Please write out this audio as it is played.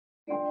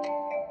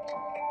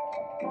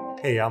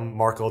Hey, I'm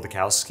Mark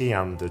Oldakowski.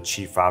 I'm the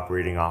Chief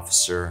Operating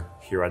Officer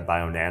here at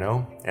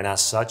Bionano, and as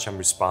such, I'm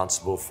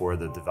responsible for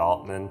the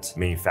development,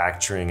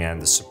 manufacturing,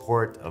 and the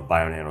support of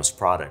Bionano's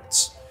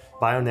products.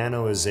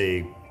 Bionano is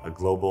a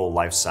global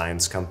life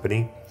science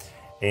company,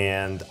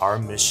 and our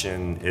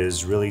mission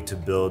is really to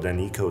build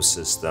an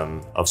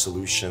ecosystem of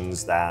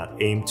solutions that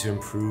aim to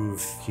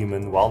improve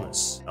human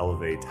wellness,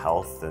 elevate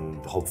health,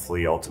 and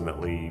hopefully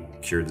ultimately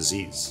cure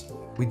disease.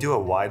 We do a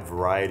wide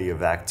variety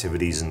of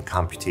activities in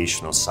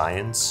computational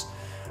science.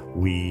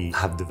 We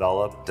have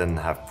developed and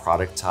have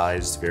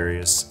productized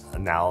various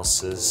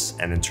analysis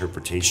and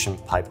interpretation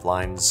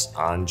pipelines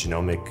on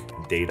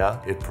genomic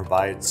data. It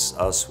provides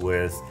us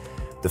with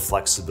the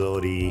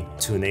flexibility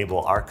to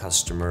enable our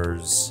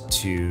customers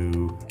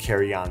to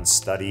carry on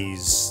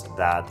studies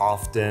that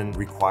often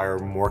require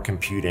more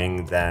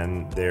computing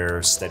than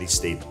their steady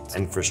state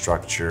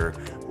infrastructure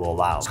will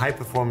allow. High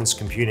performance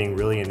computing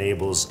really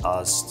enables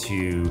us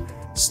to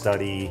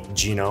study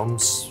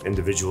genomes,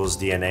 individuals'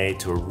 DNA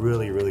to a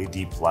really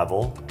deep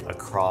level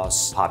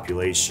across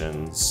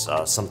populations,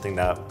 something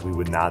that we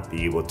would not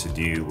be able to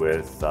do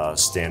with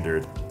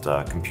standard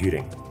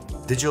computing.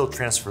 Digital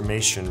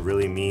transformation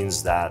really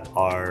means that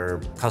our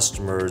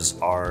customers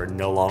are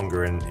no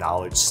longer in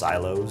knowledge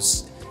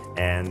silos,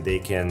 and they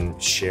can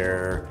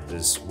share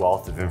this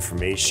wealth of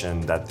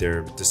information that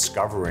they're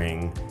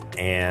discovering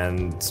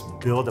and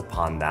build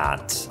upon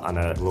that on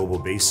a global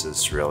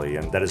basis, really.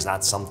 And that is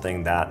not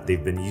something that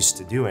they've been used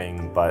to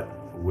doing, but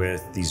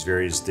with these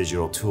various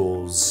digital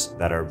tools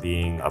that are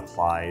being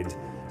applied,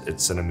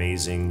 it's an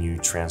amazing new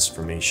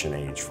transformation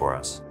age for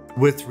us.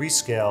 With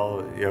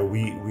Rescale,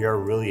 we are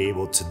really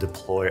able to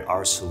deploy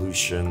our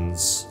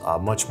solutions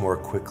much more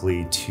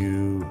quickly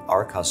to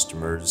our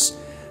customers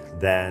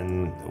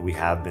than we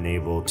have been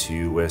able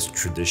to with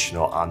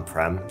traditional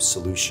on-prem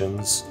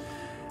solutions.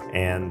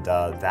 And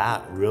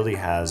that really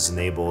has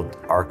enabled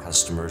our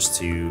customers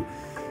to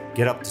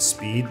get up to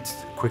speed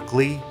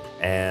quickly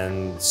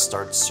and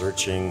start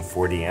searching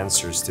for the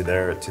answers to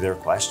their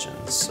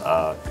questions.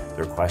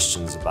 Their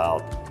questions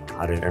about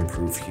how to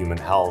improve human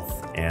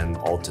health and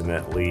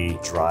ultimately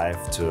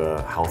drive to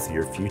a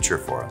healthier future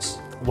for us.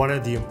 One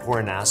of the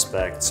important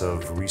aspects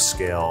of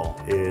Rescale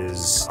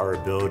is our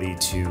ability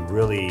to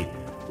really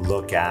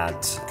look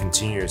at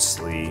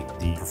continuously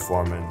the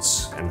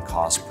performance and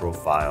cost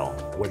profile.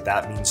 What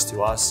that means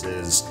to us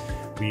is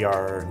we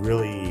are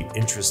really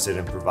interested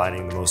in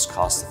providing the most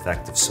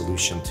cost-effective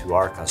solution to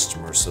our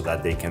customers so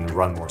that they can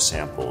run more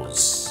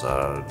samples,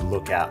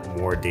 look at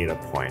more data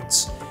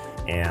points.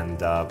 And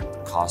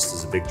cost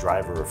is a big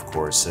driver, of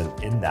course,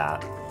 in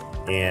that.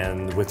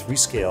 And with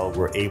Rescale,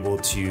 we're able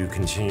to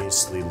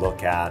continuously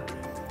look at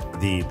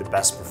the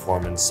best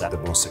performance at the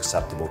most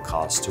acceptable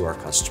cost to our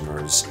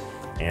customers.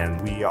 And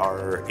we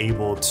are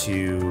able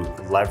to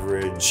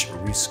leverage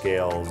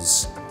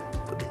Rescale's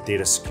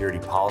data security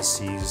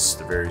policies,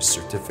 the various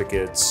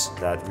certificates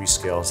that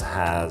Rescale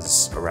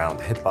has around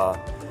HIPAA,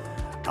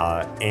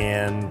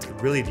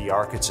 and really the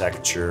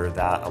architecture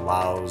that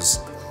allows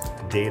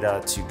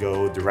data to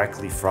go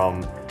directly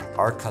from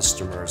our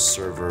customers'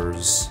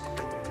 servers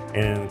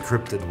in an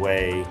encrypted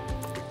way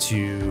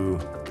to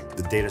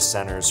the data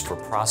centers for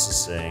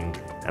processing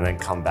and then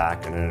come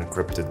back in an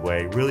encrypted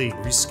way. Really,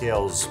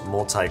 Rescale's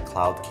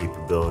multi-cloud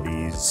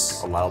capabilities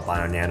allow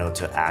Bionano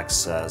to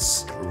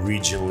access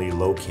regionally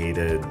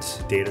located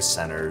data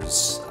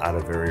centers at a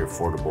very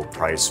affordable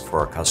price for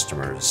our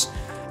customers.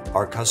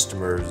 Our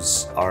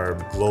customers are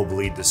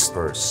globally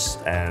dispersed,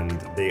 and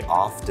they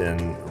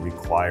often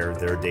require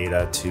their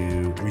data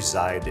to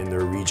reside in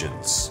their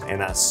regions.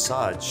 And as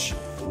such,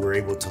 we're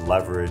able to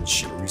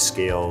leverage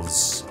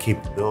Rescale's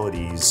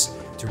capabilities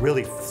to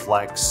really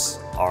flex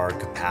our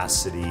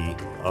capacity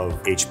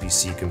of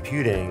HPC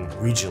computing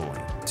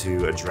regionally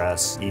to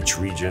address each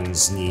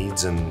region's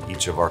needs and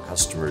each of our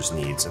customers'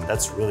 needs. And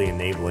that's really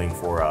enabling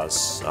for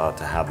us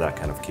to have that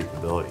kind of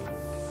capability.